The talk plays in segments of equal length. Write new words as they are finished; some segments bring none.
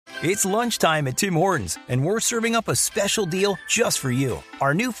It's lunchtime at Tim Hortons, and we're serving up a special deal just for you.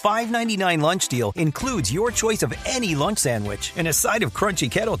 Our new $5.99 lunch deal includes your choice of any lunch sandwich and a side of crunchy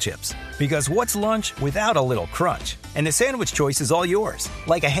kettle chips. Because what's lunch without a little crunch? And the sandwich choice is all yours,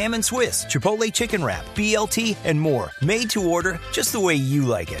 like a ham and Swiss, Chipotle chicken wrap, BLT, and more, made to order just the way you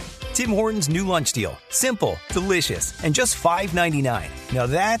like it. Tim Hortons' new lunch deal. Simple, delicious, and just $5.99. Now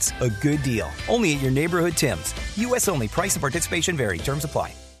that's a good deal. Only at your neighborhood Tim's. U.S. only. Price and participation vary. Terms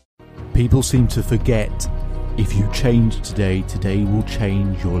apply. People seem to forget, if you change today, today will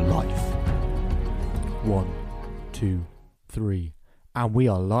change your life. 1, 2, 3. And we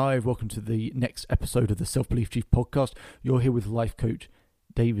are live. Welcome to the next episode of the Self-Belief Chief podcast. You're here with life coach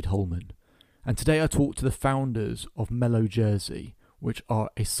David Holman. And today I talk to the founders of Mellow Jersey, which are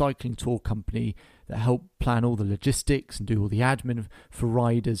a cycling tour company that help plan all the logistics and do all the admin for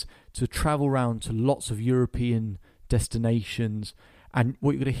riders to travel around to lots of European destinations. And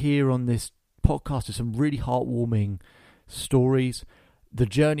what you're going to hear on this podcast is some really heartwarming stories, the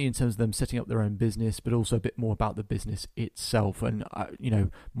journey in terms of them setting up their own business, but also a bit more about the business itself. And,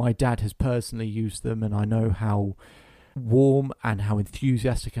 my dad has personally used them, and I know how warm and how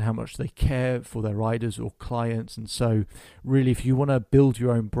enthusiastic and how much they care for their riders or clients. And so really, if you want to build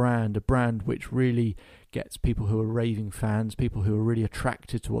your own brand, a brand which really gets people who are raving fans, people who are really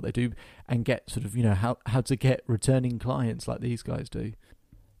attracted to what they do, and get sort of, how to get returning clients like these guys do,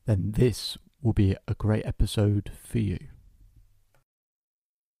 then this will be a great episode for you.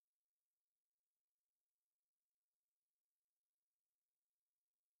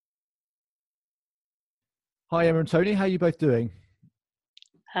 Hi, Emma and Tony. How are you both doing?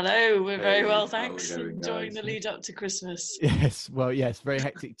 Hello, we're very well, thanks. Enjoying the lead up to Christmas. Yes, very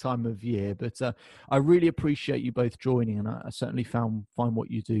hectic time of year, but I really appreciate you both joining, and I certainly find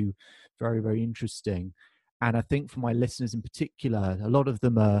what you do very, very interesting. And I think for my listeners in particular, a lot of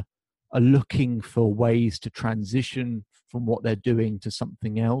them are looking for ways to transition from what they're doing to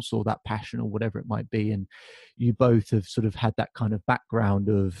something else, or that passion, or whatever it might be. And you both have sort of had that kind of background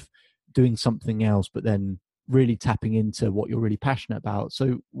of doing something else, but then really tapping into what you're really passionate about.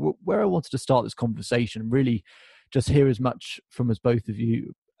 So where I wanted to start this conversation, really just hear as much from as both of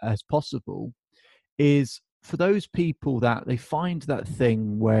you as possible, is for those people that they find that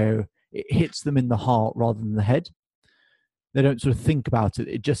thing where it hits them in the heart rather than the head. They don't sort of think about it.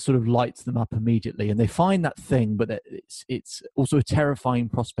 It just sort of lights them up immediately. And they find that thing, but it's also a terrifying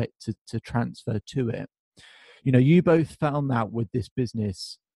prospect to transfer to it. You both found that with this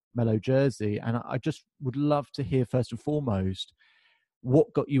business, Mellow Jersey, and I just would love to hear first and foremost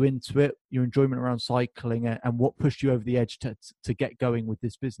what got you into it, your enjoyment around cycling, and what pushed you over the edge to get going with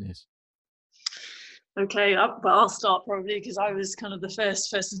this business. Okay, but I'll start probably because I was kind of the first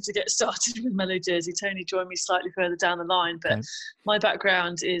person to get started with Mellow Jersey. Tony joined me slightly further down the line, but okay. My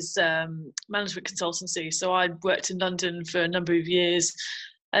background is management consultancy. So I worked in London for a number of years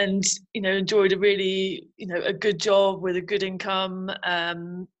and, enjoyed a really, a good job with a good income, a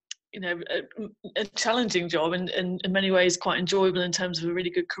challenging job and in many ways quite enjoyable in terms of a really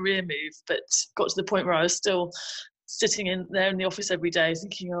good career move, but got to the point where I was still sitting there in the office every day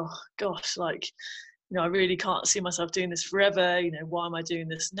thinking, oh gosh, I really can't see myself doing this forever. Why am I doing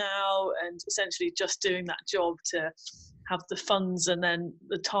this now? And essentially just doing that job to have the funds and then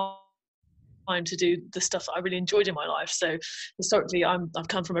the time to do the stuff that I really enjoyed in my life. So historically, I've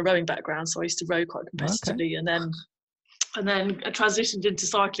come from a rowing background, so I used to row quite competitively, okay. And then I transitioned into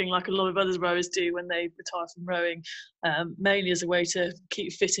cycling like a lot of other rowers do when they retire from rowing, mainly as a way to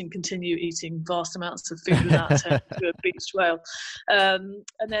keep fit and continue eating vast amounts of food without turning into a beached whale. And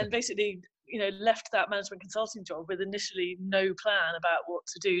then basically, left that management consulting job with initially no plan about what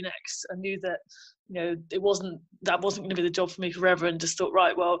to do next. I knew that, that wasn't going to be the job for me forever, and just thought,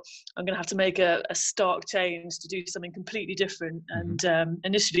 right, well, I'm going to have to make a stark change to do something completely different. Mm-hmm. And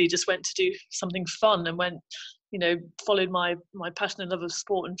initially just went to do something fun and went, followed my passion and love of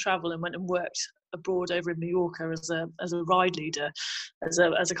sport and travel, and went and worked abroad over in Mallorca as a ride leader, as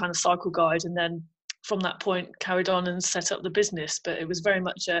a kind of cycle guide, and then from that point carried on and set up the business. But it was very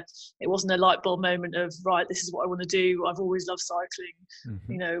much it wasn't a light bulb moment of, right, this is what I want to do. I've always loved cycling.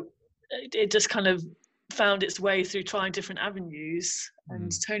 Mm-hmm. It just kind of found its way through trying different avenues.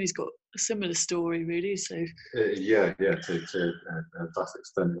 And Tony's got a similar story, really. So to a vast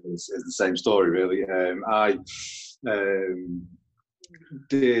extent is the same story, really. I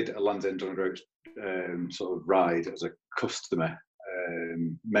did a Land's End Underground sort of ride as a customer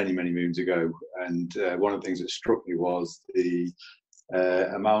many moons ago, and one of the things that struck me was the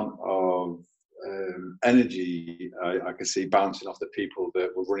amount of energy I could see bouncing off the people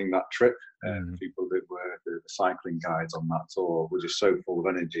that were running that trip. People that were the cycling guides on that tour were just so full of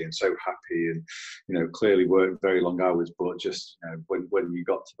energy and so happy, and clearly worked very long hours, but just when you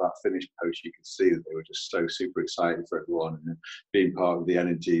got to that finish post, you could see that they were just so super excited for everyone, and being part of the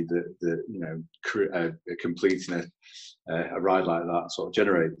energy that completing a ride like that sort of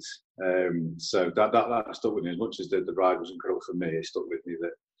generates. So that stuck with me. As much as the ride was incredible for me, it stuck with me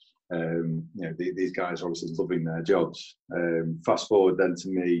that these guys are obviously loving their jobs. Fast forward then to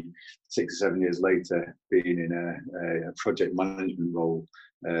me 6 or 7 years later, being in a project management role,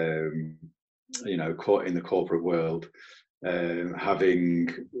 caught in the corporate world, having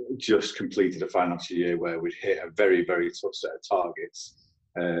just completed a financial year where we'd hit a very, very tough set of targets,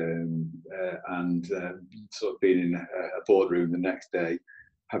 and sort of being in a boardroom the next day,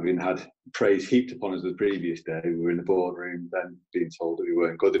 having had praise heaped upon us the previous day. We were in the boardroom, then being told that we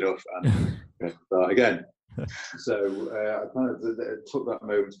weren't good enough, and start again. So I kind of took that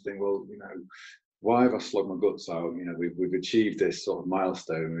moment to think, well, why have I slogged my guts out? We've achieved this sort of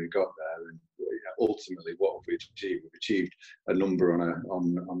milestone. We got there, and ultimately, what have we achieved? We've achieved a number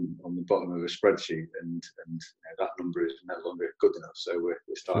on the bottom of a spreadsheet, and that number is no longer good enough. So we're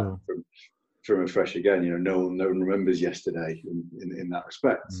starting from afresh again. No one remembers yesterday in that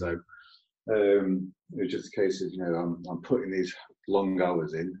respect. So it was just a case of I'm putting these long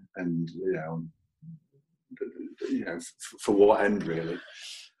hours in, and for what end really?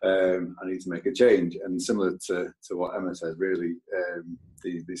 I need to make a change. And similar to what Emma said, really,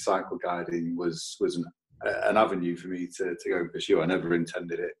 the cycle guiding was an avenue for me to go and pursue. I never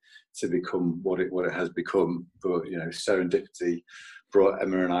intended it to become what it has become, but serendipity brought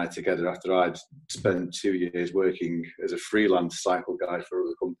Emma and I together after I'd spent 2 years working as a freelance cycle guide for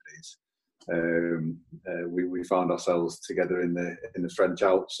other companies. We found ourselves together in the French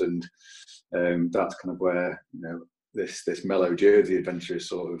Alps, and that's kind of where this Mellow Jersey adventure has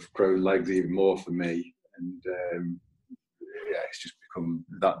sort of grown legs even more for me, and it's just become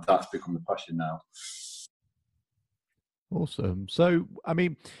that's become the passion now. Awesome. So, I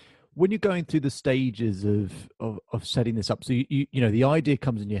mean, when you're going through the stages of setting this up, so the idea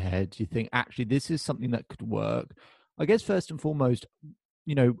comes in your head, you think, actually, this is something that could work. I guess first and foremost,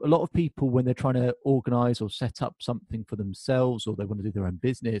 a lot of people, when they're trying to organize or set up something for themselves, or they want to do their own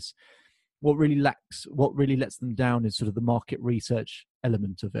business, what really lets them down is sort of the market research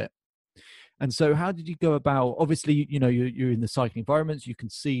element of it. And so how did you go about, obviously, you're in the cycling environments, you can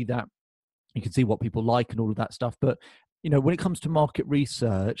see what people like and all of that stuff, but when it comes to market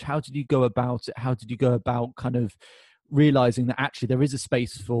research, how did you go about it? How did you go about kind of realizing that actually there is a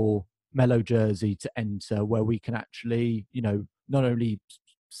space for Mellow Jersey to enter, where we can actually, not only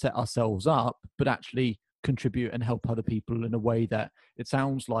set ourselves up, but actually contribute and help other people in a way that it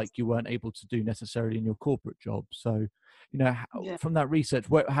sounds like you weren't able to do necessarily in your corporate job. So, from that research,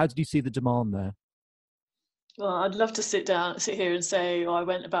 how did you see the demand there? Well, I'd love to sit here and say, I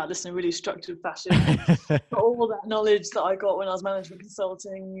went about this in a really structured fashion. All that knowledge that I got when I was management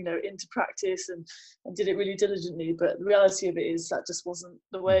consulting, into practice and did it really diligently. But the reality of it is that just wasn't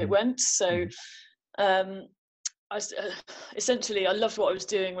the way it went. So essentially, I loved what I was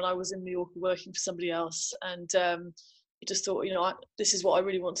doing when I was in New York working for somebody else. And I just thought, this is what I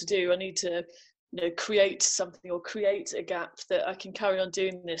really want to do. I need to create something, or create a gap that I can carry on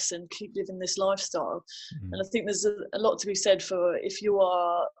doing this and keep living this lifestyle. And I think there's a lot to be said for, if you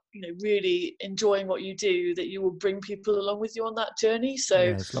are really enjoying what you do, that you will bring people along with you on that journey. So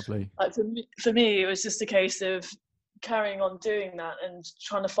it's lovely. Like for me, it was just a case of carrying on doing that and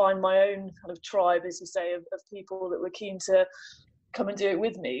trying to find my own kind of tribe, as you say, of people that were keen to come and do it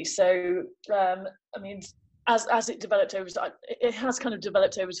with me. So as it developed over time, it has kind of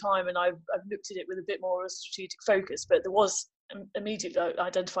developed over time, and I've looked at it with a bit more of a strategic focus, but there was immediately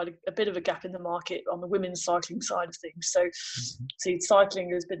identified a bit of a gap in the market on the women's cycling side of things. So see,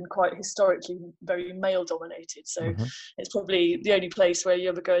 cycling has been quite historically very male dominated, so it's probably the only place where you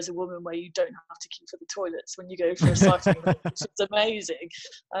ever go as a woman where you don't have to queue for the toilets when you go for a cycling event, which is amazing.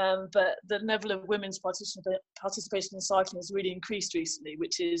 But the level of women's participation in cycling has really increased recently,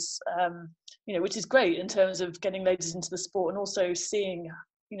 which is great in terms of getting ladies into the sport, and also seeing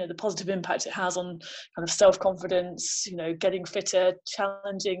the positive impact it has on kind of self-confidence, getting fitter,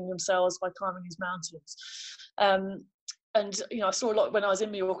 challenging themselves by climbing these mountains. And I saw a lot when I was in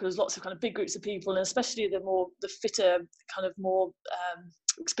New York. There was lots of kind of big groups of people, and especially the fitter, kind of more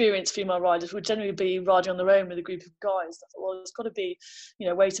experienced female riders would generally be riding on their own with a group of guys. I thought, well, there's got to be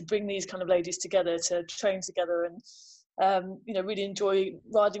a way to bring these kind of ladies together to train together and really enjoy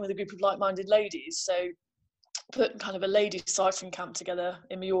riding with a group of like-minded ladies. So put kind of a ladies cycling camp together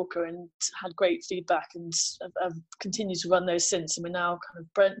in Mallorca and had great feedback, and I've continued to run those since, and we're now kind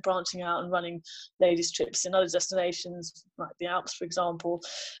of branching out and running ladies trips in other destinations like the Alps, for example,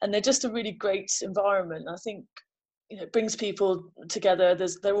 and they're just a really great environment. I think, you know, it brings people together.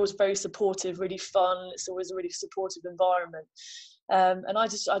 They're always very supportive, really fun. It's always a really supportive environment, and I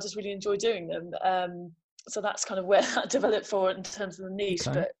just really enjoy doing them. So that's kind of where that developed for in terms of the niche.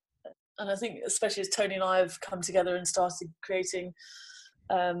 Okay. And I think, especially as Tony and I have come together and started creating,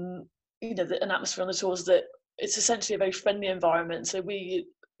 an atmosphere on the tours, that it's essentially a very friendly environment. So we've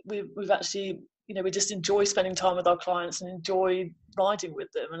actually, you know, we just enjoy spending time with our clients and enjoy riding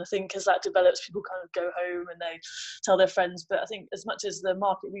with them. And I think as that develops, people kind of go home and they tell their friends. But I think as much as the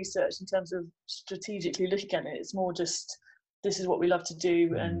market research in terms of strategically looking at it, it's more just, this is what we love to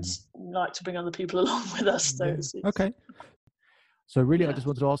do and like to bring other people along with us. So okay. So really, I just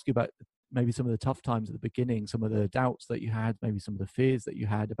wanted to ask you about maybe some of the tough times at the beginning, some of the doubts that you had, maybe some of the fears that you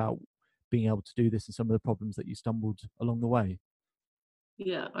had about being able to do this, and some of the problems that you stumbled along the way.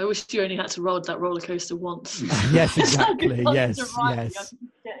 Yeah, I wish you only had to ride that roller coaster once. Yes, exactly. Yes.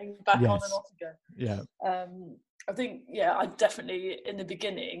 Getting back on and off again. Yeah. I think, I definitely, in the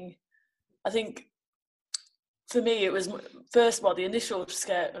beginning, I think for me, it was first of all the initial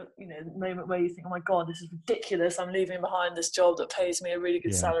scare, moment where you think, oh my God, this is ridiculous. I'm leaving behind this job that pays me a really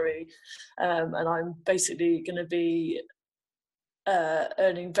good salary. And I'm basically going to be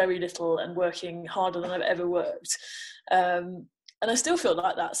earning very little and working harder than I've ever worked. And I still feel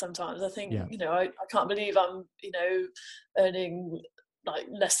like that sometimes. I think, I can't believe I'm, earning like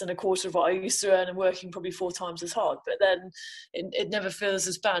less than a quarter of what I used to earn and working probably 4 times as hard. But then it never feels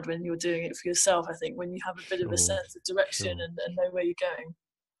as bad when you're doing it for yourself. I think when you have a bit of a sense of direction and know where you're going.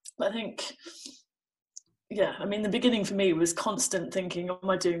 But I think, the beginning for me was constant thinking, am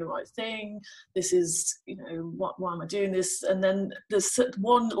I doing the right thing? This is, why am I doing this? And then there's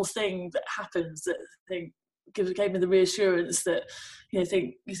one little thing that happens that I think gave me the reassurance that you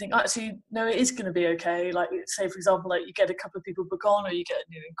think actually no, it is going to be okay. Like, say for example, like you get a couple of people book on, or you get a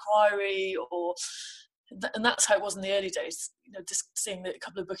new inquiry, and that's how it was in the early days. Just seeing a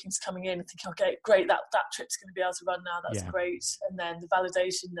couple of bookings coming in and thinking, okay, great, that trip's going to be able to run now. That's great. And then the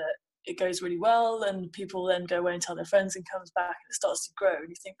validation that it goes really well, and people then go away and tell their friends, and comes back, and it starts to grow, and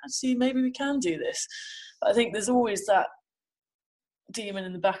you think, actually maybe we can do this. But I think there's always that demon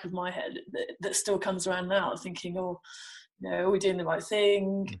in the back of my head that still comes around now, thinking, are we doing the right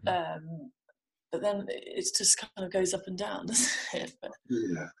thing? But then it just kind of goes up and down, doesn't it?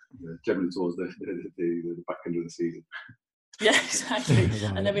 Generally towards the back end of the season. Yeah, exactly.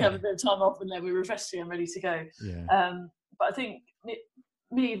 Right, and then we have a bit of time off, and then we're refreshed and ready to go. But I think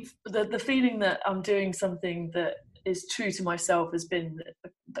the feeling that I'm doing something that is true to myself has been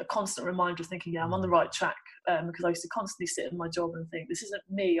a constant reminder of thinking, I'm on the right track, because I used to constantly sit in my job and think, this isn't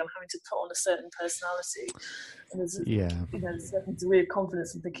me, I'm having to put on a certain personality, and there's a certain degree of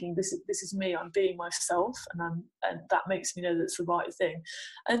confidence in thinking, this is me, I'm being myself, and that makes me know that it's the right thing.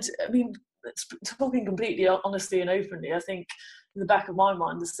 And talking completely honestly and openly, I think in the back of my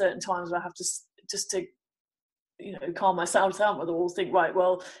mind there's certain times where I have to just to calm myself down with all, think, right,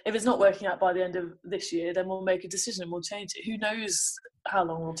 well, if it's not working out by the end of this year, then we'll make a decision and we'll change it. Who knows how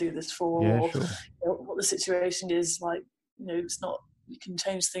long we'll do this for, what the situation is. Like, it's not, you can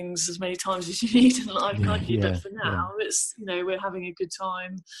change things as many times as you need in life, can't you? But for now, it's, we're having a good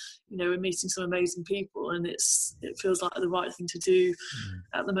time, we're meeting some amazing people, and it feels like the right thing to do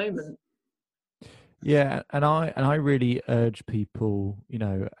at the moment. Yeah, and I really urge people,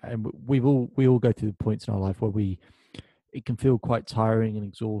 and we all go through the points in our life where it can feel quite tiring and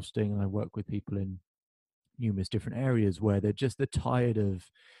exhausting. And I work with people in numerous different areas where they're tired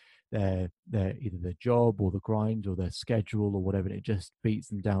of their either their job or the grind or their schedule or whatever, and it just beats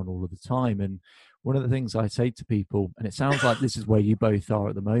them down all of the time. And one of the things I say to people, and it sounds like this is where you both are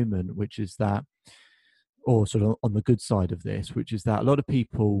at the moment, which is that, or sort of on the good side of this, which is that a lot of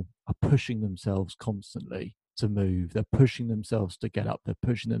people are pushing themselves constantly to move. They're pushing themselves to get up. They're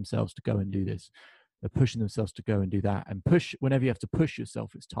pushing themselves to go and do this. They're pushing themselves to go and do that. And whenever you have to push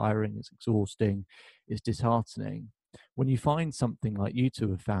yourself, it's tiring, it's exhausting, it's disheartening. When you find something like you two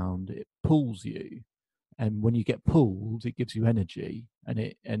have found, it pulls you. And when you get pulled, it gives you energy,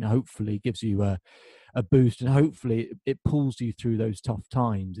 and hopefully gives you a boost, and hopefully it pulls you through those tough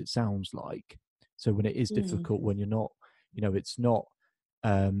times, it sounds like. So when it is difficult, when you're not, it's not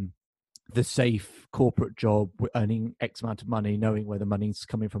the safe corporate job, earning X amount of money, knowing where the money's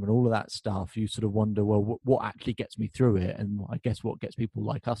coming from and all of that stuff, you sort of wonder, well, what actually gets me through it? And I guess what gets people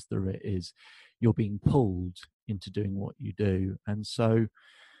like us through it is you're being pulled into doing what you do. And so,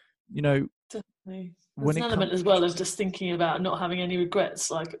 There's an element as well of just thinking about not having any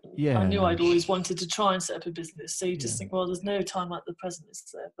regrets. Like, I knew I'd always wanted to try and set up a business, so you just think, well, there's no time like the present, is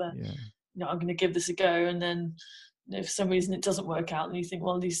there? But I'm going to give this a go, and then if for some reason it doesn't work out, and you think,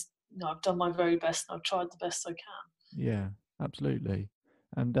 well, at least I've done my very best and I've tried the best I can. Yeah, absolutely.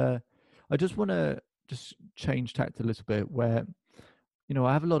 And I just want to change tact a little bit, where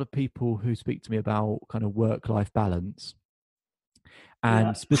I have a lot of people who speak to me about kind of work-life balance,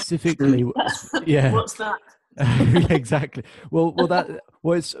 and specifically, what's that? Exactly.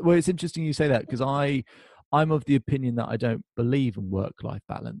 It's interesting you say that, because I'm of the opinion that I don't believe in work-life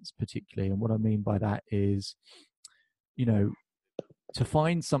balance particularly, and what I mean by that is, to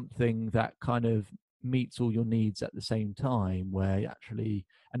find something that kind of meets all your needs at the same time, where actually,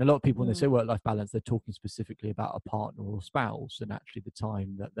 and a lot of people when they say work-life balance, they're talking specifically about a partner or spouse, and actually the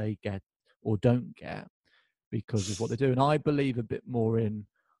time that they get or don't get because of what they do. And I believe a bit more in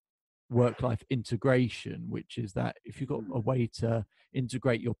work-life integration, which is that if you've got a way to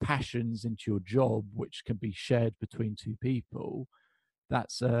integrate your passions into your job, which can be shared between two people,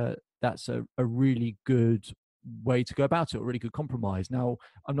 that's a really good way to go about it, a really good compromise. Now,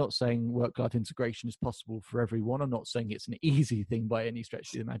 I'm not saying work-life integration is possible for everyone. I'm not saying it's an easy thing by any stretch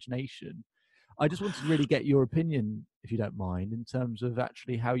of the imagination. I just wanted to really get your opinion, if you don't mind, in terms of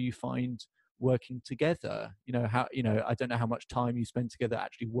actually how you find working together. I don't know how much time you spend together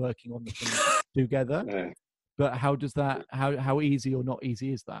actually working on the things together, but how easy or not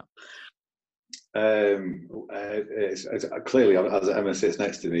easy is that? It's clearly, as Emma sits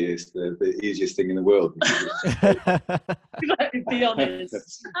next to me, it's the easiest thing in the world. Be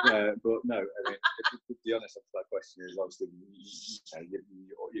honest. But no, I mean, to be honest, that question is obviously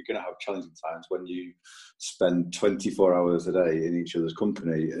you're going to have challenging times when you spend 24 hours a day in each other's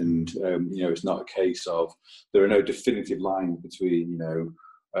company, and it's not a case of there are no definitive lines between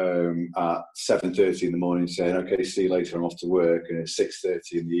at 7:30 in the morning saying, okay, see you later, I'm off to work, and at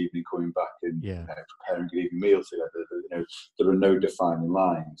 6:30 in the evening coming back and preparing an evening meal together. There are no defining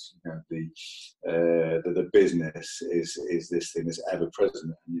lines. The business is this thing that's ever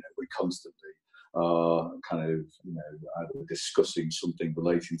present, and we constantly are kind of either discussing something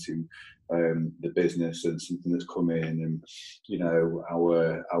relating to the business and something that's come in, and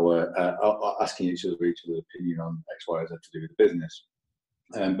our asking each other's opinion on X, Y, Z to do with the business.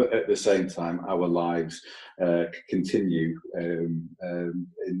 But at the same time, our lives continue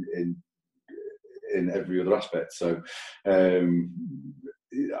in every other aspect. So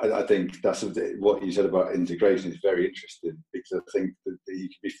I think that's what you said about integration is very interesting, because I think that you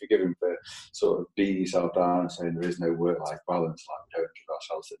can be forgiven for sort of beating yourself down and saying there is no work-life balance, like we don't give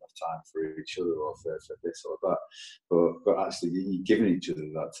ourselves enough time for each other or for this or that. But actually, you're giving each other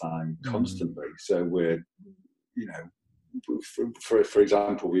that time constantly. So we're, for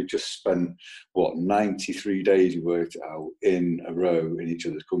example, we've just spent 93 days, we worked out, in a row in each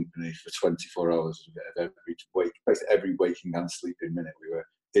other's company for 24 hours of every week. Basically every waking and sleeping minute we were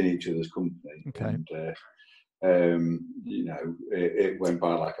in each other's company. Okay. And it went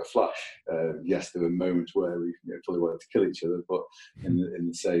by like a flash. Yes, there were moments where we probably wanted to kill each other, but in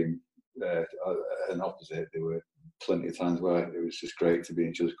the same and opposite, there were plenty of times where it was just great to be in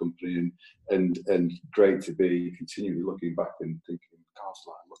each other's company, and great to be continually looking back and thinking, gosh,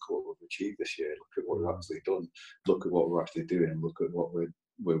 look at what we've achieved this year, look at what we've actually done, look at what we're actually doing, and look at what we're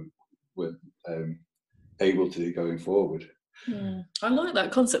able to do going forward. I like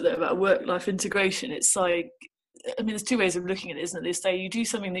that concept though about work-life integration. It's like, I mean, there's two ways of looking at it, isn't it? They say you do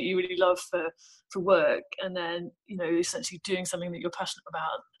something that you really love for work, and then essentially doing something that you're passionate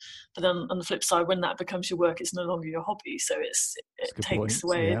about. But then on the flip side, when that becomes your work, it's no longer your hobby. So it takes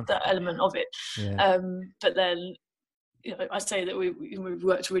away that element of it. Yeah. But then I say that we've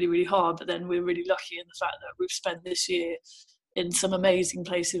worked really, really hard, but then we're really lucky in the fact that we've spent this year in some amazing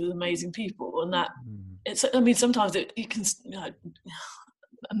places with amazing people, and that it's. I mean, sometimes you can.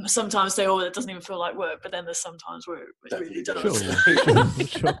 Sometimes say, it doesn't even feel like work, but then there's sometimes where it really does.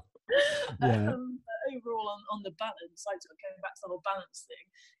 Sure. Yeah. Overall, on the balance, like going back to the whole balance thing,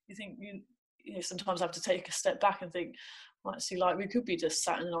 you think you sometimes have to take a step back and think, well, actually, like we could be just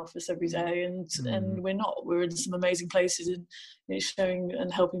sat in an office every day, and we're not. We're in some amazing places and showing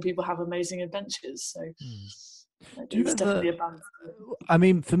and helping people have amazing adventures. So. It's definitely a balance. I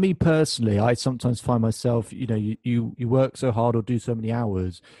mean, for me personally, I sometimes find myself, you work so hard or do so many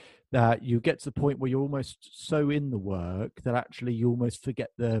hours that you get to the point where you're almost so in the work that actually you almost forget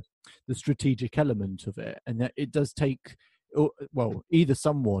the strategic element of it, and that it does take, well, either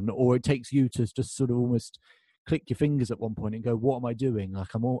someone or it takes you to just sort of almost click your fingers at one point and go, what am I doing? Like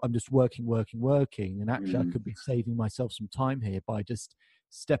I'm just working, and actually I could be saving myself some time here by just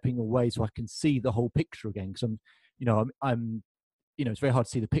stepping away so I can see the whole picture again. Because I'm it's very hard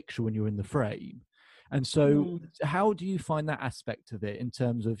to see the picture when you're in the frame. And so how do you find that aspect of it in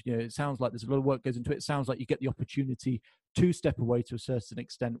terms of, it sounds like there's a lot of work goes into it. It sounds like you get the opportunity to step away to a certain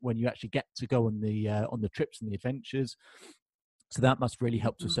extent when you actually get to go on the trips and the adventures. So that must really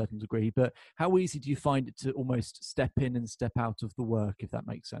help to a certain degree. But how easy do you find it to almost step in and step out of the work, if that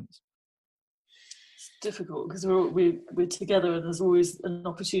makes sense? It's difficult because we're together, and there's always an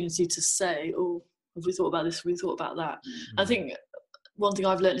opportunity to say, "Oh, have we thought about this? Have we thought about that?" I think one thing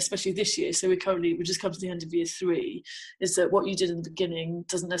I've learned, especially this year, so we just come to the end of year 3, is that what you did in the beginning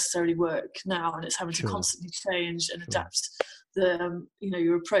doesn't necessarily work now, and it's having to constantly change and adapt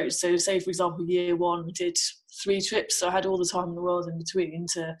your approach. So say, for example, year 1 we did 3 trips, so I had all the time in the world in between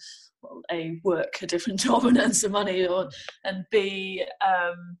to A, work a different job and earn some money, and B,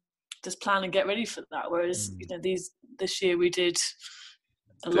 just plan and get ready for that. Whereas this year we did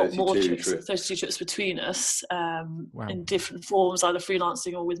a lot more trips, 32 trips between us, in different forms, either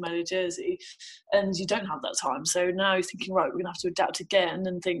freelancing or with Melody Jersey, and you don't have that time. So now you're thinking, right, we're going to have to adapt again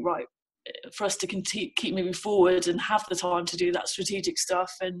and think, right, for us to keep moving forward and have the time to do that strategic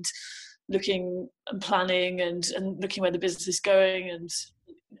stuff and looking and planning and looking where the business is going and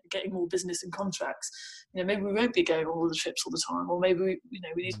getting more business and contracts. Maybe we won't be going on all the trips all the time, or maybe we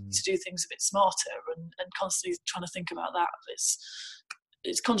need to do things a bit smarter and constantly trying to think about that.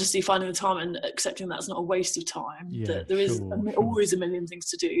 It's consciously finding the time and accepting that's not a waste of time. That there is always a million things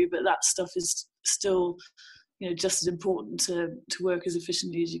to do, but that stuff is still, just as important to work as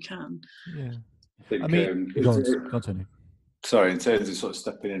efficiently as you can. Yeah, I mean, go on, Tony. Sorry, in terms of sort of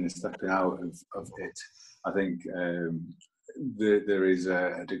stepping in and stepping out of it, I think there is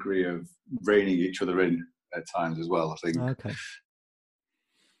a degree of reining each other in at times as well. I think. Okay.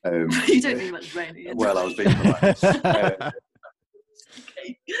 You don't mean much reining. Well, I was being polite. Okay.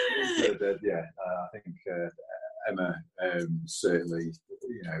 I think Emma certainly,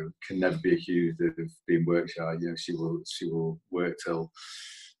 can never be accused of being work shy. She will work till,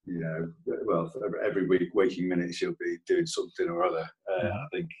 every waking minute she'll be doing something or other. I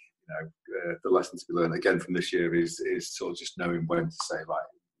think the lesson to be learned again from this year is sort of just knowing when to say, right,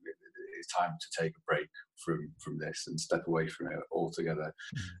 it's time to take a break from this and step away from it altogether,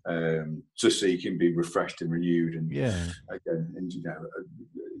 just so you can be refreshed and renewed. And again, and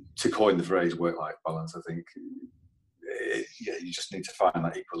to coin the phrase work-life balance, I think you just need to find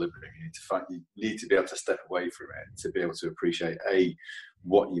that equilibrium. You need to be able to step away from it to be able to appreciate A,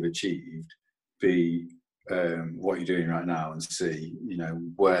 what you've achieved, B, what you're doing right now, and C,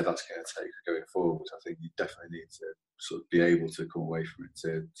 where that's going to take going forward. I think you definitely need to sort of be able to come away from it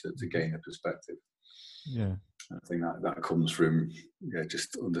to gain a perspective. Yeah, I think that comes from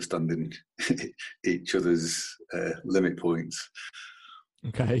just understanding each other's limit points.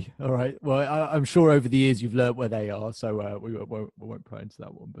 Okay, all right. Well, I'm sure over the years you've learnt where they are, so we won't pry into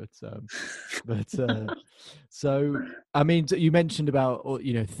that one. But so I mean, you mentioned about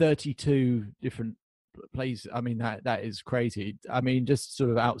 32 different places. I mean, that is crazy. I mean, just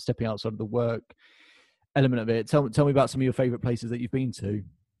sort of stepping outside of the work element of it. Tell me about some of your favourite places that you've been to.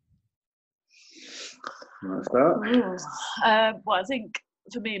 Well, I think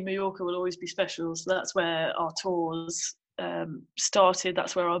for me, Mallorca will always be special. So that's where our tours started.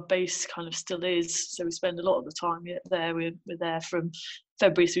 That's where our base kind of still is. So we spend a lot of the time there. We're there from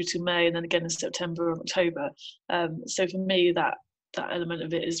February through to May, and then again in September and October. So for me, that element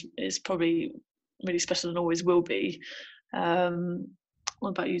of it is probably really special and always will be. What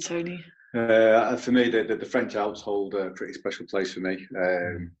about you, Tony? For me, the French Alps hold a pretty special place for me.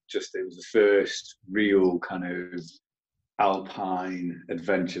 It was the first real kind of alpine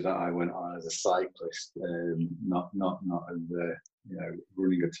adventure that I went on as a cyclist, not as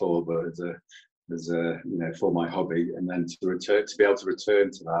running a tour, but as a for my hobby. And then to be able to return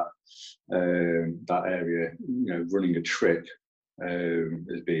to that area, running a trip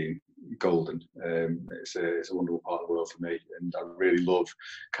has been golden. It's a wonderful part of the world for me, and I really love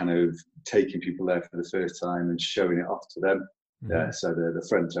kind of taking people there for the first time and showing it off to them. Yeah, so the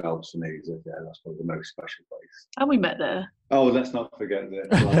French Alps for me is that's probably the most special place. And we met there. Oh, let's not forget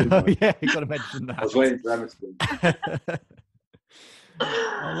that. Yeah, you got to mention that. I was waiting for Emerson.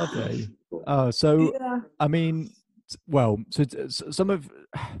 I love that. Oh, so I mean, well, so some of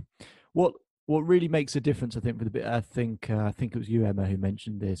what really makes a difference, I think, for the bit. I think it was you, Emma, who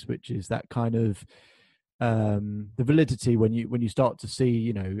mentioned this, which is that kind of the validity when you start to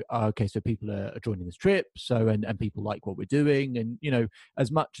see, okay, so people are joining this trip, so and people like what we're doing, and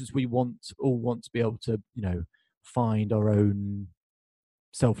as much as we all want to be able to find our own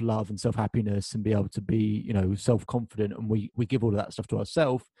self-love and self-happiness and be able to be, you know, self-confident, and we give all of that stuff to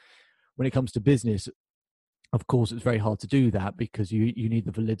ourselves. When it comes to business, of course, it's very hard to do that because you need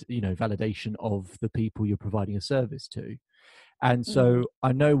the validation of the people you're providing a service to. And so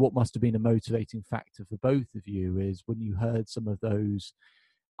I know what must have been a motivating factor for both of you is when you heard some of those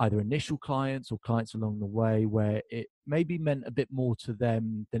either initial clients or clients along the way where it maybe meant a bit more to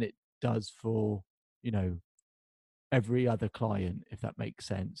them than it does for, you know, every other client, if that makes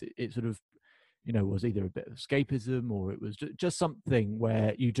sense. It sort of, you know, was either a bit of escapism, or it was just something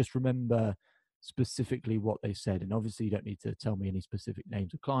where you just remember specifically what they said. And obviously you don't need to tell me any specific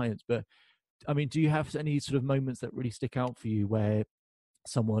names of clients, but I mean, do you have any sort of moments that really stick out for you where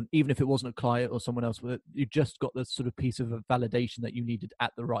someone, even if it wasn't a client or someone else, you just got the sort of piece of validation that you needed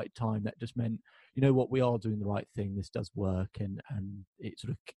at the right time that just meant, you know what, we are doing the right thing, this does work, and it sort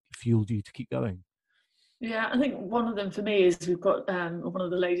of fueled you to keep going? Yeah, I think one of them for me is we've got one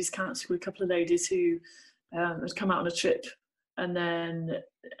of the ladies council, a couple of ladies who had come out on a trip, and then,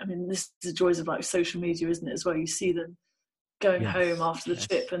 I mean, this is the joys of like social media, isn't it, as well? You see them going home after the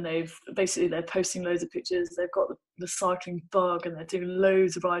trip, and they're posting loads of pictures. They've got the cycling bug, and they're doing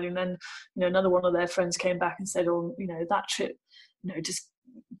loads of riding. And then, you know, another one of their friends came back and said, "Oh, you know, that trip, you know, just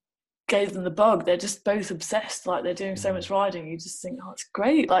gave them the bug. They're just both obsessed. Like, they're doing so much riding." You just think, oh, it's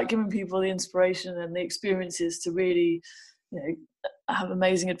great. Like, giving people the inspiration and the experiences to really, you know, have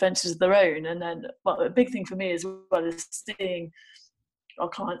amazing adventures of their own. And then, but a big thing for me as well is seeing our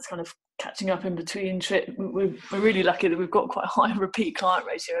clients kind of catching up in between trip. We're really lucky that we've got quite a high repeat client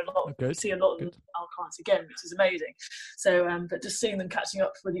ratio. We see a lot of our clients again, which is amazing. So, but just seeing them catching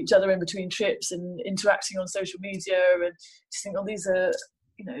up with each other in between trips and interacting on social media, and just think, oh, these are,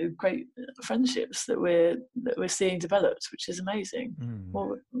 you know, great friendships that we're seeing developed, which is amazing.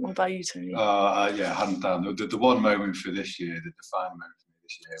 What about you, Tony? Yeah, hands down. The one moment for this year, the defining moment for me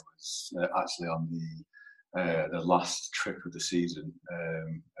this year was actually on the last trip of the season.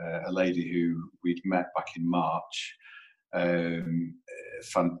 A lady who we'd met back in March,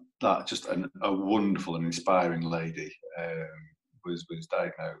 found that just a wonderful and inspiring lady, was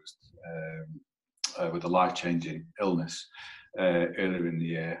diagnosed with a life-changing illness earlier in the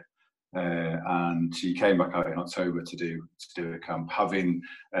year, and she came back out in October to do a camp, having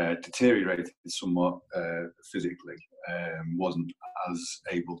deteriorated somewhat physically. Wasn't as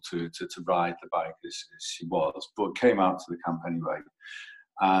able to ride the bike as she was, but came out to the camp anyway,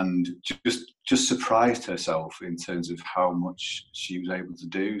 and just surprised herself in terms of how much she was able to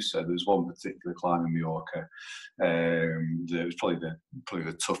do. So there was one particular climb in Mallorca that was probably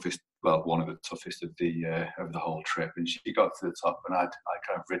the toughest, well, one of the toughest of the whole trip, and she got to the top, and I'd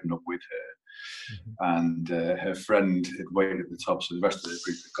kind of ridden up with her, and her friend had waited at the top, so the rest of the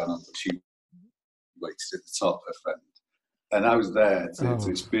group had gone up, but she waited at the top, her friend. And I was there to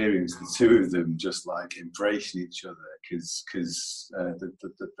experience the two of them just like embracing each other, because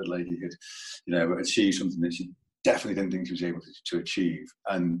the lady had, you know, achieved something that she definitely didn't think she was able to achieve,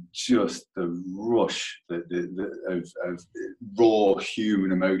 and just the rush of raw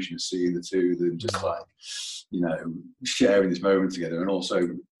human emotion, seeing the two of them just like, you know, sharing this moment together, and also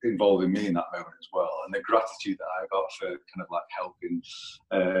involving me in that moment as well, and the gratitude that I got for kind of like helping,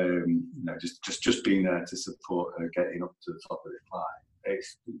 you know, just being there to support her getting up to the top of the climb.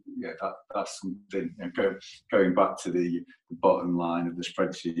 It's, yeah, that's something, you know, going back to the bottom line of the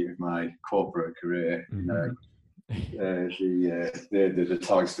spreadsheet of my corporate career, you know. The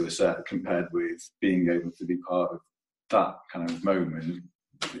targets that were set compared with being able to be part of that kind of moment,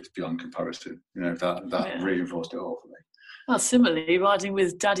 it's beyond comparison. You know, that reinforced it all for me. Well, similarly, riding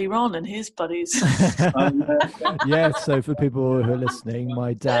with Daddy Ron and his buddies. Yeah, so for people who are listening,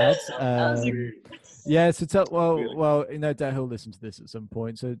 my dad. Yeah, so well, you know, Dad, he'll listen to this at some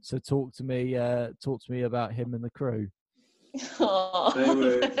point. So talk to me about him and the crew. Oh, they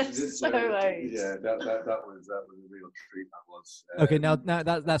were so nice. Yeah, that was a real treat. That was. Okay, now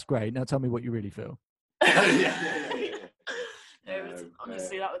that's great. Now tell me what you really feel. Yeah.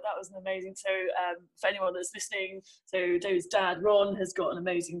 Honestly, that was an amazing. So, for anyone that's listening, so David's dad, Ron, has got an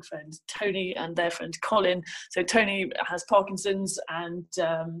amazing friend, Tony, and their friend Colin. So Tony has Parkinson's, and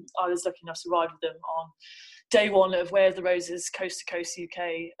I was lucky enough to ride with them on day one of Where the Roses Coast to Coast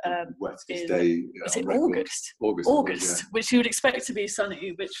UK. Wettest day. Was it August, which you would expect to be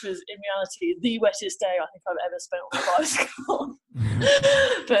sunny, which was in reality the wettest day I think I've ever spent on the bicycle.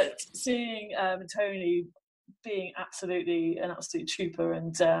 But seeing Tony being an absolute trooper,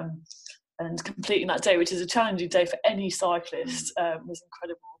 and completing that day, which is a challenging day for any cyclist, was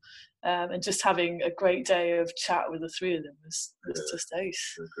incredible. And just having a great day of chat with the three of them was just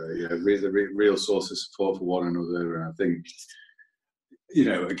ace. Great. Yeah, the real source of support for one another, and I think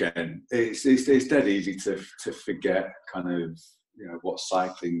again, it's dead easy to forget kind of, what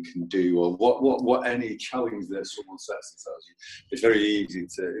cycling can do, or what any challenge that someone sets themselves. It's very easy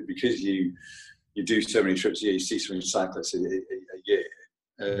to, because you do so many trips a year, you see so many cyclists a year.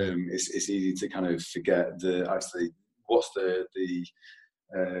 It's easy to kind of forget what's the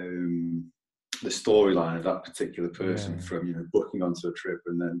storyline of that particular person, from booking onto a trip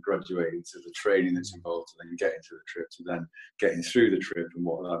and then graduating to the training that's involved, and then getting to the trip, to then getting through the trip and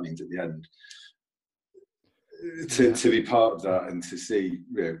what that means at the end. To be part of that, and to see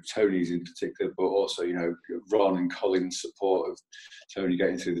Tony's in particular, but also Ron and Colin's support of Tony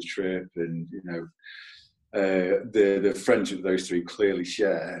getting through the trip, and the friendship those three clearly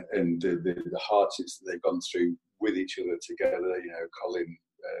share, and the hardships that they've gone through with each other together. Colin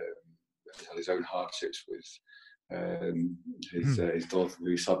had his own hardships with his daughter,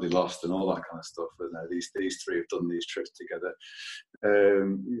 who he sadly lost, and all that kind of stuff. And these three have done these trips together.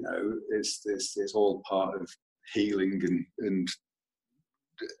 It's all part of healing, and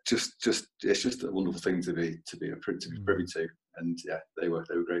just it's just a wonderful thing to be privy to. And they were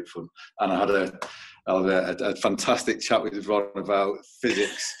great fun. And I had a fantastic chat with Ron about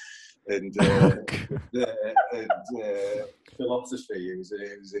physics and philosophy. It was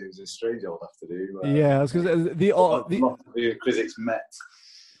a strange old afternoon. I was going to say, the philosophy and physics met.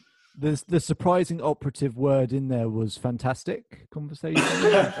 The surprising operative word in there was fantastic conversation.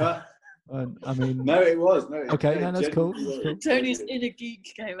 I mean, no, it was. No, okay, that's cool. Tony's inner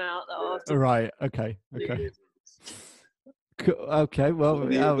geek came out that after. Right. Okay. Okay. Well,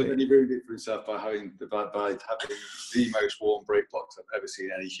 then he ruined it for himself by having the most warm brake blocks I've ever seen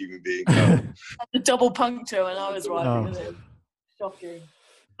any human being have. The double puncture when I was riding with him. Shocking.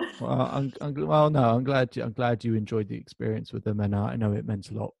 Well, I'm glad you enjoyed the experience with them, and I know it meant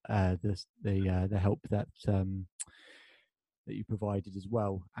a lot. The help that you provided as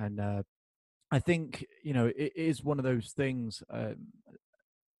well, and I think it is one of those things that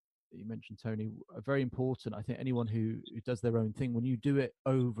you mentioned, Tony, very important. I think anyone who does their own thing, when you do it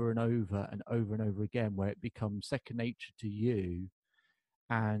over and over and over and over again, where it becomes second nature to you,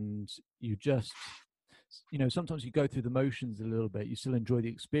 and you just sometimes you go through the motions a little bit, you still enjoy the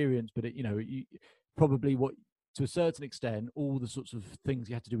experience, but you probably, what to a certain extent, all the sorts of things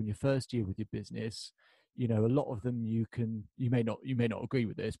you had to do in your first year with your business, a lot of them you may not agree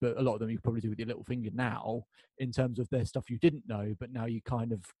with this, but a lot of them you probably do with your little finger now, in terms of there's stuff you didn't know, but now you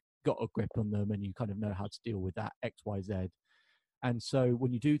kind of got a grip on them and you kind of know how to deal with that XYZ. And so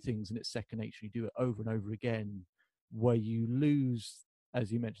when you do things and it's second nature, you do it over and over again, where you lose,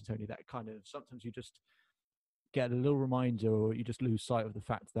 as you mentioned, Tony, that kind of, sometimes you just get a little reminder, or you just lose sight of the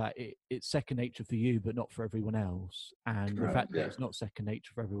fact that it's second nature for you but not for everyone else, and the fact that it's not second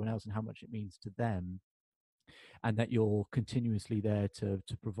nature for everyone else, and how much it means to them, and that you're continuously there to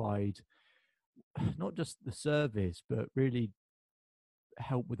provide not just the service but really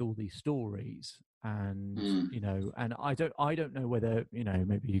help with all these stories. And and I don't know whether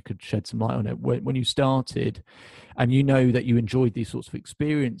maybe you could shed some light on it when you started, and that you enjoyed these sorts of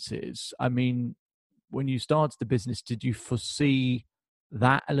experiences. I mean, when you started the business, did you foresee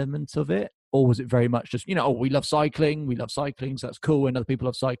that element of it, or was it very much just we love cycling, so that's cool, and other people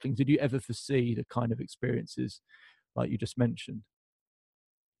love cycling? Did you ever foresee the kind of experiences like you just mentioned?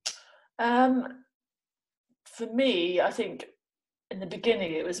 For me, I think in the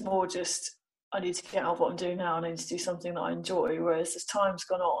beginning it was more just, I need to get out of what I'm doing now, and I need to do something that I enjoy. Whereas as time's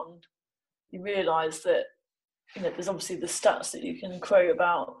gone on, you realise that there's obviously the stats that you can quote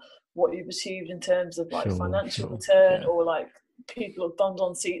about what you've achieved in terms of financial return, or people have bummed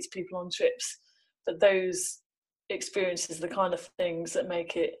on seats, people on trips. But those experiences are the kind of things that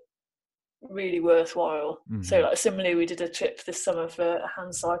make it really worthwhile. Mm-hmm. So similarly, we did a trip this summer for a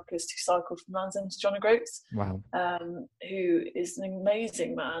hand cyclist who cycled from Land's End to John O'Groats. Wow. Who is an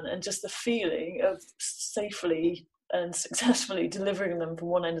amazing man, and just the feeling of safely and successfully delivering them from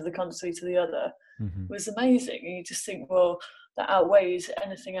one end of the country to the other was amazing. And you just think, well, that outweighs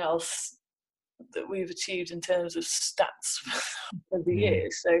anything else that we've achieved in terms of stats over the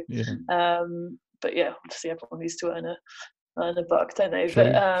years. So but obviously everyone needs to earn a buck, don't they? True,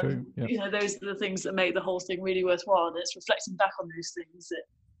 but true, those are the things that make the whole thing really worthwhile, and it's reflecting back on those things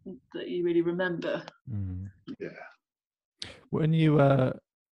that you really remember. When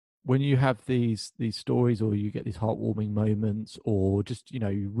you have these stories, or you get these heartwarming moments, or just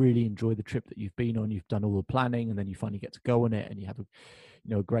you really enjoy the trip that you've been on, you've done all the planning, and then you finally get to go on it, and you have a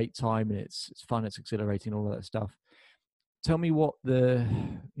great time, and it's fun, it's exhilarating, all of that stuff. Tell me what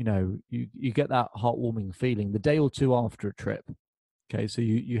you get that heartwarming feeling the day or two after a trip. Okay, so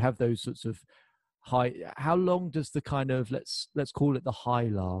you have those sorts of high, how long does the kind of, let's call it the high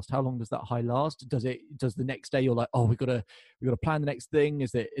last? How long does that high last? Does the next day you're like, oh, we got to plan the next thing?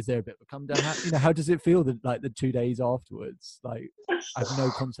 Is there a bit of a come down? How does it feel like the 2 days afterwards? Like, I have no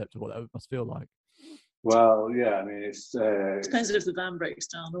concept of what that must feel like. Well, yeah, I mean, it's depends if the van breaks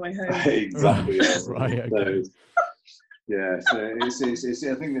down on the way home. Exactly. Yeah. Right. Okay. So, yeah, so it's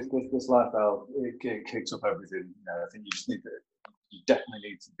I think this lifestyle, it kicks up everything. I think you definitely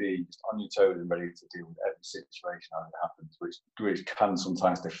need to be just on your toes and ready to deal with every situation as it happens, which can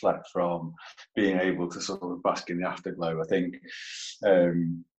sometimes deflect from being able to sort of bask in the afterglow. I think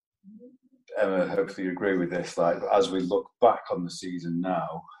Emma, hopefully you agree with this. Like, as we look back on the season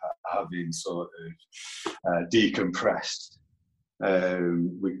now, having sort of decompressed,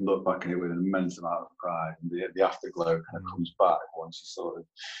 we can look back at it with an immense amount of pride, and the afterglow kind of comes back once you sort of,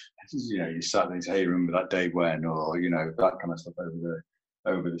 you sat there and say, hey, remember that day when, or that kind of stuff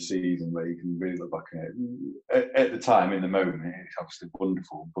over the season, where you can really look back at it. At the time, in the moment, it's obviously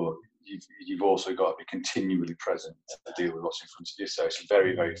wonderful, but you've also got to be continually present to deal with what's in front of you. So it's a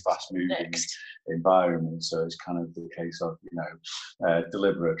very, very fast-moving environment. So it's kind of the case of,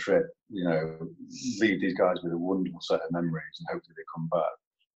 deliver a trip, leave these guys with a wonderful set of memories, and hopefully they come back.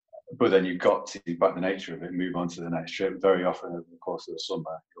 But then you've got to back the nature of it and move on to the next trip. Very often over the course of the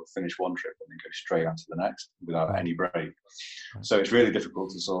summer, you'll finish one trip and then go straight on to the next without any break. Right. So it's really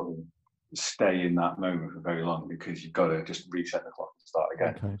difficult to sort of stay in that moment for very long, because you've got to just reset the clock and start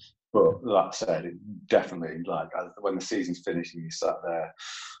again. Okay. But that said, it definitely, when the season's finished and you sat there,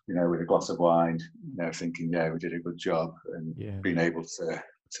 with a glass of wine, thinking, yeah, we did a good job, and being able to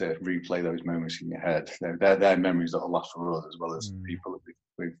replay those moments in your head. They're memories that will last for us, as well as people that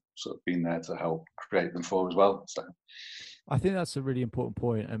we've sort of been there to help create them for as well. So I think that's a really important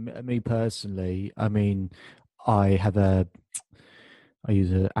point. And me personally, I mean, I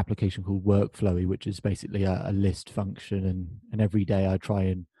use an application called Workflowy, which is basically a list function, and every day I try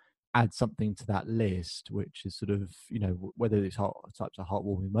and add something to that list, which is sort of, whether it's types of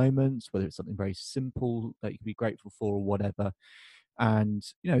heartwarming moments, whether it's something very simple that you can be grateful for or whatever. And,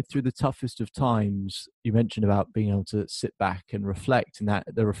 through the toughest of times, you mentioned about being able to sit back and reflect, and that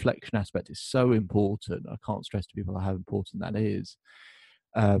the reflection aspect is so important. I can't stress to people how important that is,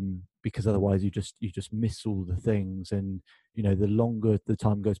 because otherwise you just miss all the things. And, the longer the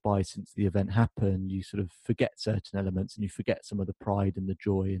time goes by since the event happened, you sort of forget certain elements, and you forget some of the pride and the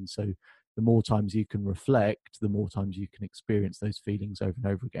joy. And so the more times you can reflect, the more times you can experience those feelings over and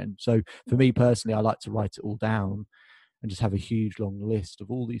over again. So for me personally, I like to write it all down and just have a huge long list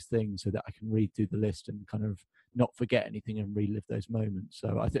of all these things, so that I can read through the list and kind of not forget anything and relive those moments.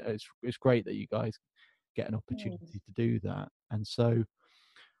 So I think it's great that you guys get an opportunity to do that. And so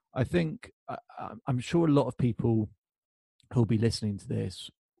I think I'm sure a lot of people who'll be listening to this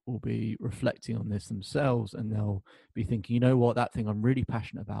will be reflecting on this themselves, and they'll be thinking, what, that thing I'm really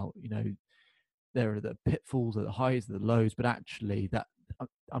passionate about, there are the pitfalls, the highs, the lows, but actually that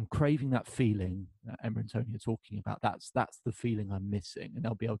I'm craving that feeling that Emma and Tony are talking about. That's the feeling I'm missing, and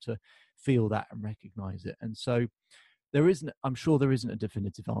they'll be able to feel that and recognize it. And so I'm sure there isn't a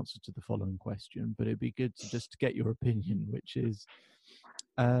definitive answer to the following question, but it'd be good to just get your opinion, which is,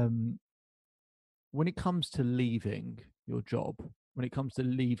 when it comes to leaving your job, when it comes to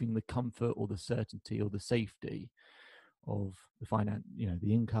leaving the comfort or the certainty or the safety of the finance,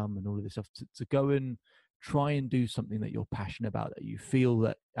 the income and all of this stuff, to go and try and do something that you're passionate about, that you feel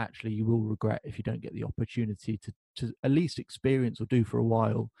that actually you will regret if you don't get the opportunity to at least experience or do for a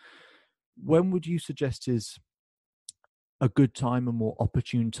while, when would you suggest is a good time, a more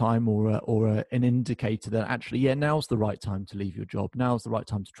opportune time, or an indicator that actually, now's the right time to leave your job, now's the right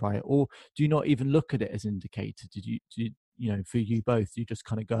time to try it? Or do you not even look at it as an indicator? For you both, you just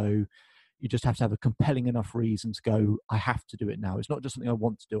kind of go, you just have to have a compelling enough reason to go, I have to do it now. It's not just something I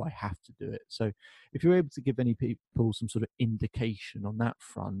want to do, I have to do it. So if you're able to give any people some sort of indication on that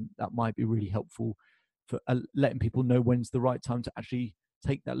front, that might be really helpful for letting people know when's the right time to actually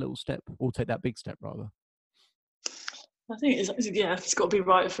take that little step, or take that big step rather. I think it's got to be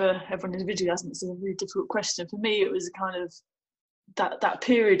right for everyone individually, hasn't it? It's a really difficult question. For me, it was kind of that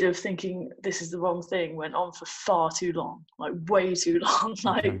period of thinking this is the wrong thing went on for far too long, like way too long,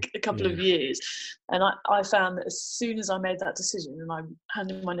 like a couple of years. And I found that as soon as I made that decision and I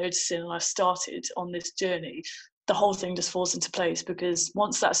handed my notice in and I started on this journey, the whole thing just falls into place, because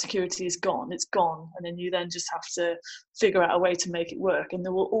once that security is gone, it's gone. And then you then just have to figure out a way to make it work. And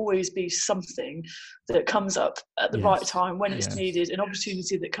there will always be something that comes up at the right time when it's needed, an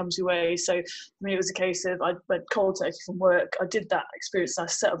opportunity that comes your way. So for me, it was a case of I went cold turkey from work. I did that experience. I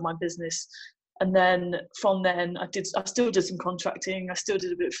set up my business. And then from then I still did some contracting. I still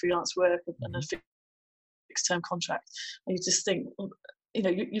did a bit of freelance work, and I fixed term contract, and you just think, you know,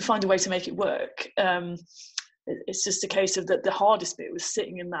 you find a way to make it work. It's just a case of that the hardest bit was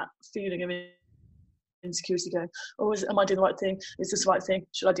sitting in that feeling of insecurity, going, oh, am I doing the right thing? Is this the right thing?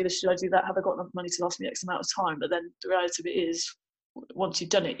 Should I do this? Should I do that? Have I got enough money to last me X amount of time? But then the reality of it is, once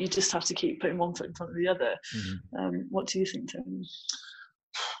you've done it, you just have to keep putting one foot in front of the other. What do you think, Tony?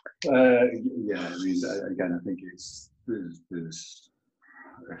 Yeah, I mean, again, I think there's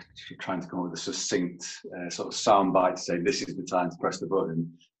trying to come up with a succinct sort of soundbite to say this is the time to press the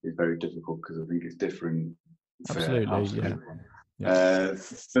button is very difficult, because I think it's different. Absolutely.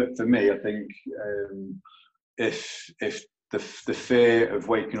 For me, I think if the fear of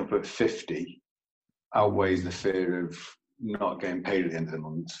waking up at 50 outweighs the fear of not getting paid at the end of the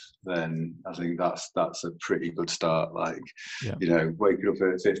month, then I think that's a pretty good start. Like, you know, waking up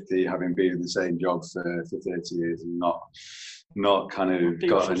at 50, having been in the same job for 30 years and not kind of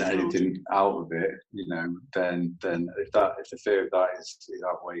gotten anything out of it, you know, then if the fear of that is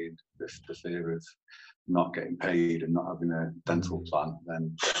outweighing the fear of not getting paid and not having a dental plan,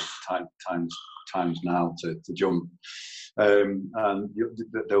 then time's now to jump. And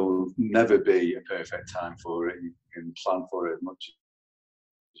there will never be a perfect time for it. You can plan for it as much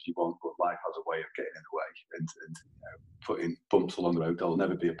as you want, but life has a way of getting in the way and you know, putting bumps along the road. There'll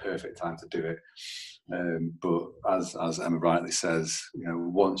never be a perfect time to do it. But as Emma rightly says, you know,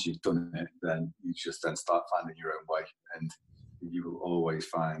 once you've done it, then you just then start finding your own way, and you will always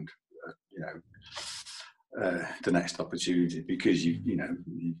find, you know, the next opportunity, because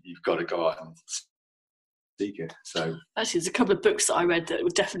you've got to go out and seek it. So actually, there's a couple of books that I read that were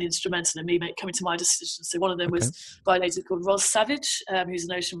definitely instrumental in me coming to my decision. So one of them was by a lady called Ros Savage, who's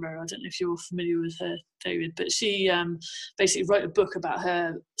an ocean rower. I don't know if you're familiar with her, David, but she basically wrote a book about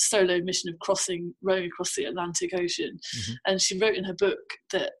her solo mission of rowing across the Atlantic Ocean. And she wrote in her book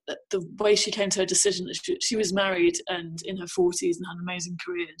that the way she came to her decision, that she was married and in her 40s and had an amazing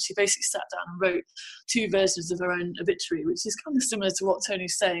career, and she basically sat down and wrote 2 versions of her own obituary, which is kind of similar to what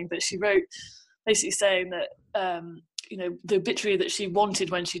Tony's saying, but she wrote basically saying that you know, the obituary that she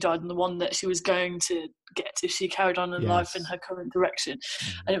wanted when she died and the one that she was going to get if she carried on in life in her current direction.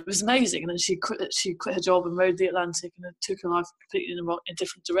 And it was amazing. And then she quit her job and rode the Atlantic, and it took her life completely in a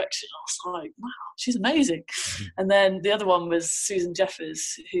different direction. I was like, wow, she's amazing. And then the other one was Susan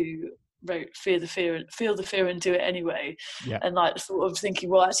Jeffers, who wrote feel the fear and do it anyway. And like sort of thinking,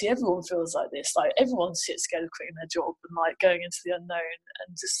 well, actually everyone feels like this, like everyone's shit scared of quitting their job and like going into the unknown,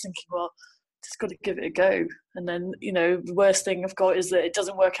 and just thinking, well, just got to give it a go. And then, you know, the worst thing I've got is that it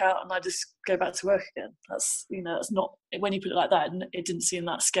doesn't work out and I just go back to work again. That's, you know, that's not, when you put it like that, it didn't seem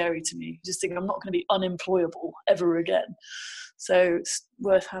that scary to me. You just think I'm not going to be unemployable ever again. So it's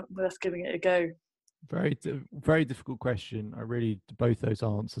worth giving it a go. Very, very difficult question. Both those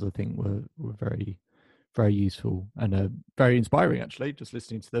answers I think were very, very useful and very inspiring, actually, just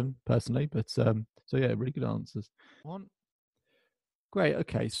listening to them personally. But so yeah, really good answers. Great.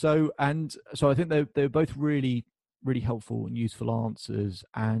 Okay. So I think they're both really, really helpful and useful answers.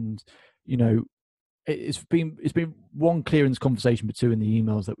 And, you know, it's been 1 clear in this conversation, but 2 in the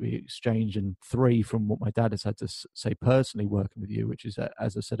emails that we exchanged, and 3 from what my dad has had to say personally working with you, which is that,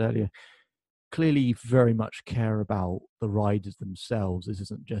 as I said earlier, clearly you very much care about the riders themselves. This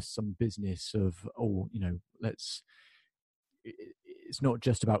isn't just some business of, you know, it's not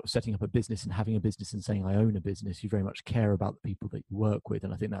just about setting up a business and having a business and saying I own a business. You very much care about the people that you work with,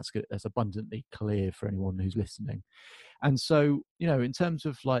 and I think that's abundantly clear for anyone who's listening. And so, you know, in terms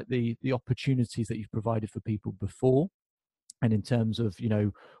of like the opportunities that you've provided for people before, and in terms of, you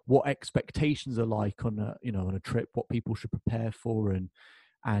know, what expectations are like on a trip, what people should prepare for, and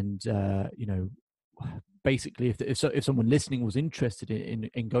you know, basically if someone listening was interested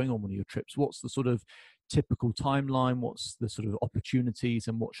in going on one of your trips, what's the sort of typical timeline, what's the sort of opportunities,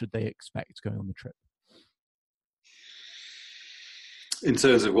 and what should they expect going on the trip? In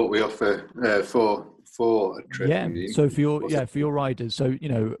terms of what we offer for a trip, so for your riders, so, you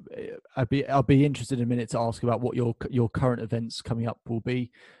know, I'll be interested in a minute to ask about what your current events coming up will be,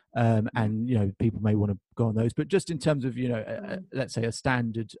 and, you know, people may want to go on those, but just in terms of, you know, let's say a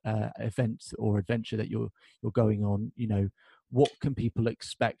standard event or adventure that you're going on, you know, what can people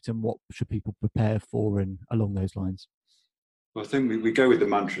expect and what should people prepare for, and along those lines? Well, I think we go with the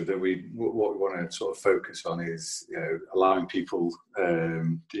mantra that what we want to sort of focus on is, you know, allowing people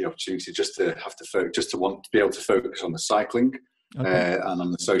the opportunity just to want to be able to focus on the cycling and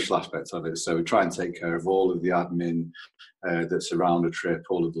on the social aspects of it. So we try and take care of all of the admin that's around a trip,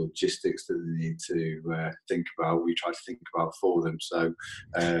 all of the logistics that they need to think about. We try to think about for them. So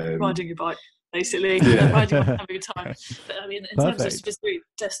riding your bike. basically, riding on, having a good time. But I mean, in terms of specific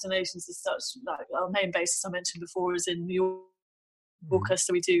destinations as such, like our main base, as I mentioned before, is in New York.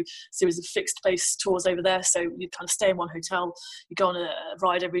 So we do a series of fixed base tours over there. So you kind of stay in one hotel, you go on a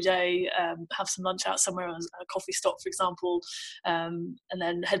ride every day, have some lunch out somewhere, a coffee stop, for example, and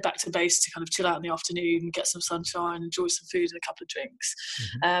then head back to base to kind of chill out in the afternoon, get some sunshine, enjoy some food and a couple of drinks.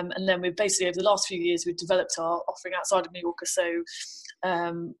 And then we've basically, over the last few years, we've developed our offering outside of Mallorca. So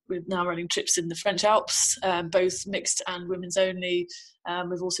we're now running trips in the French Alps, both mixed and women's only.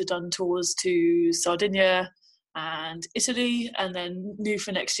 We've also done tours to Sardinia and Italy, and then new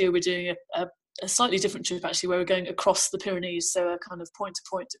for next year we're doing a slightly different trip actually, where we're going across the Pyrenees, so a kind of point to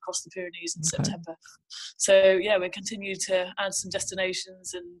point across the Pyrenees in September. So yeah, we continue to add some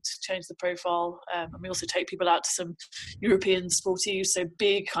destinations and change the profile, and we also take people out to some European sportives, so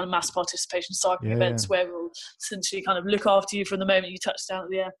big kind of mass participation cycling events where we'll essentially kind of look after you from the moment you touch down at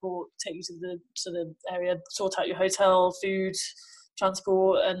the airport, take you to the area, sort out your hotel, food,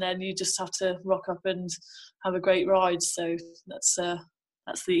 transport, and then you just have to rock up and have a great ride. So that's the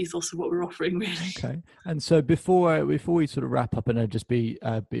ethos of what we're offering, really. Okay. And so before we sort of wrap up, and it'd just be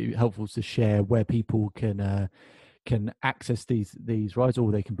helpful to share where people can access these rides,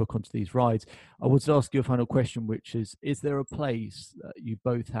 or they can book onto these rides, I would ask you a final question, which is there a place that you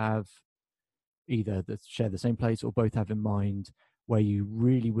both have, either that share the same place or both have in mind, where you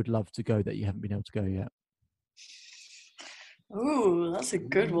really would love to go that you haven't been able to go yet? Oh, that's a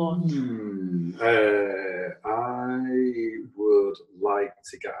good one. I would like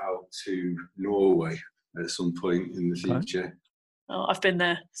to get out to Norway at some point in the future. Oh, I've been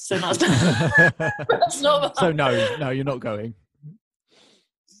there, so that's not bad. So no, you're not going.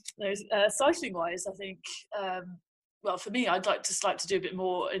 No, cycling-wise, I think. Well, for me, I'd like to do a bit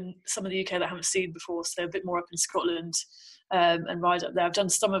more in some of the UK that I haven't seen before, so a bit more up in Scotland, and ride up there. I've done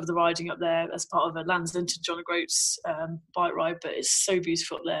some of the riding up there as part of a Land's End to John O'Groats bike ride, but it's so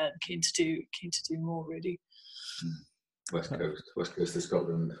beautiful up there. I'm keen to do more, really. West coast of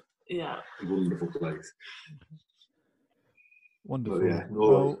Scotland. Yeah, wonderful place. Wonderful. But yeah,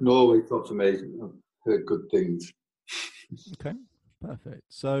 Norway, thoughts amazing. I've heard good things. Okay, perfect.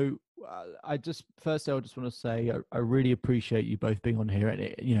 So I just want to say I really appreciate you both being on here,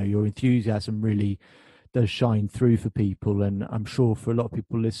 and your enthusiasm really does shine through for people, and I'm sure for a lot of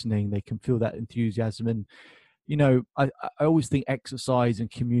people listening, they can feel that enthusiasm. And I always think exercise and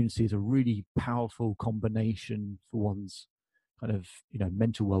community is a really powerful combination for one's kind of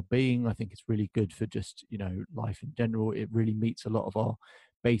mental well-being. I think it's really good for just life in general. It really meets a lot of our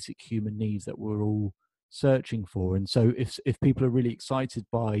basic human needs that we're all searching for. And so if people are really excited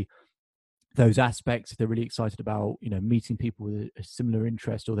by those aspects, if they're really excited about meeting people with a similar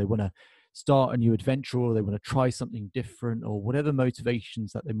interest, or they want to start a new adventure, or they want to try something different, or whatever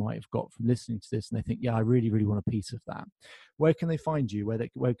motivations that they might have got from listening to this, and they think, yeah, I really, really want a piece of that, where can they find you?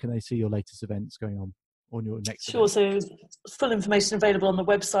 Where can they see your latest events going on your next event? So full information available on the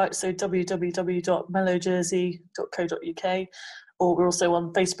website, so www.mellowjersey.co.uk, or we're also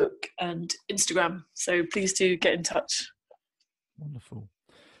on Facebook and Instagram, so please do get in touch. Wonderful.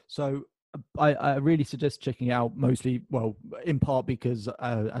 So I really suggest checking out, mostly, well, in part because,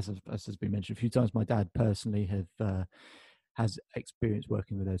 as has been mentioned a few times, my dad personally has experience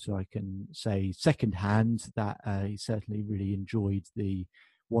working with those, so I can say secondhand that he certainly really enjoyed the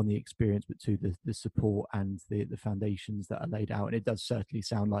experience, but two, the support and the foundations that are laid out. And it does certainly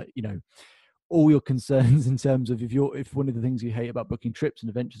sound like all your concerns in terms of if one of the things you hate about booking trips and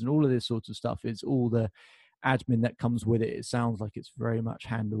adventures and all of this sorts of stuff is all the admin that comes with it, it sounds like it's very much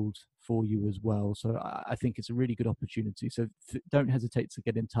handled for you as well. So I think it's a really good opportunity. So don't hesitate to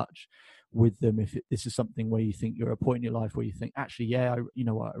get in touch with them if this is something where you think you're at a point in your life where you think, actually, yeah,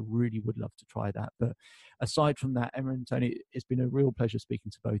 I really would love to try that. But aside from that, Emma and Tony, it's been a real pleasure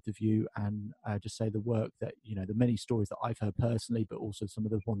speaking to both of you, and just say the work that the many stories that I've heard personally, but also some of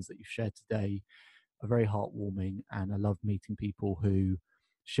the ones that you've shared today are very heartwarming, and I love meeting people who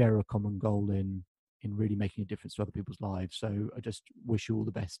share a common goal in really making a difference to other people's lives. So I just wish you all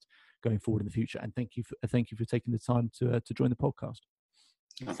the best going forward in the future, and thank you for taking the time to join the podcast.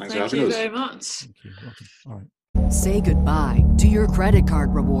 Thank you very much. Thank you. Welcome. All right. Say goodbye to your credit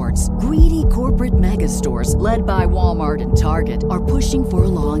card rewards. Greedy corporate mega stores, led by Walmart and Target, are pushing for a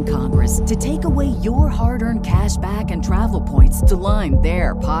law in Congress to take away your hard-earned cash back and travel points to line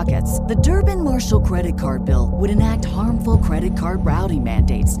their pockets. The Durbin-Marshall credit card bill would enact harmful credit card routing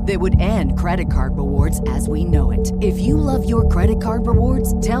mandates that would end credit card rewards as we know it. If you love your credit card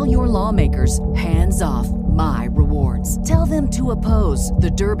rewards, tell your lawmakers, hands off my rewards. Tell them to oppose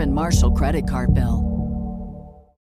the Durbin-Marshall credit card bill.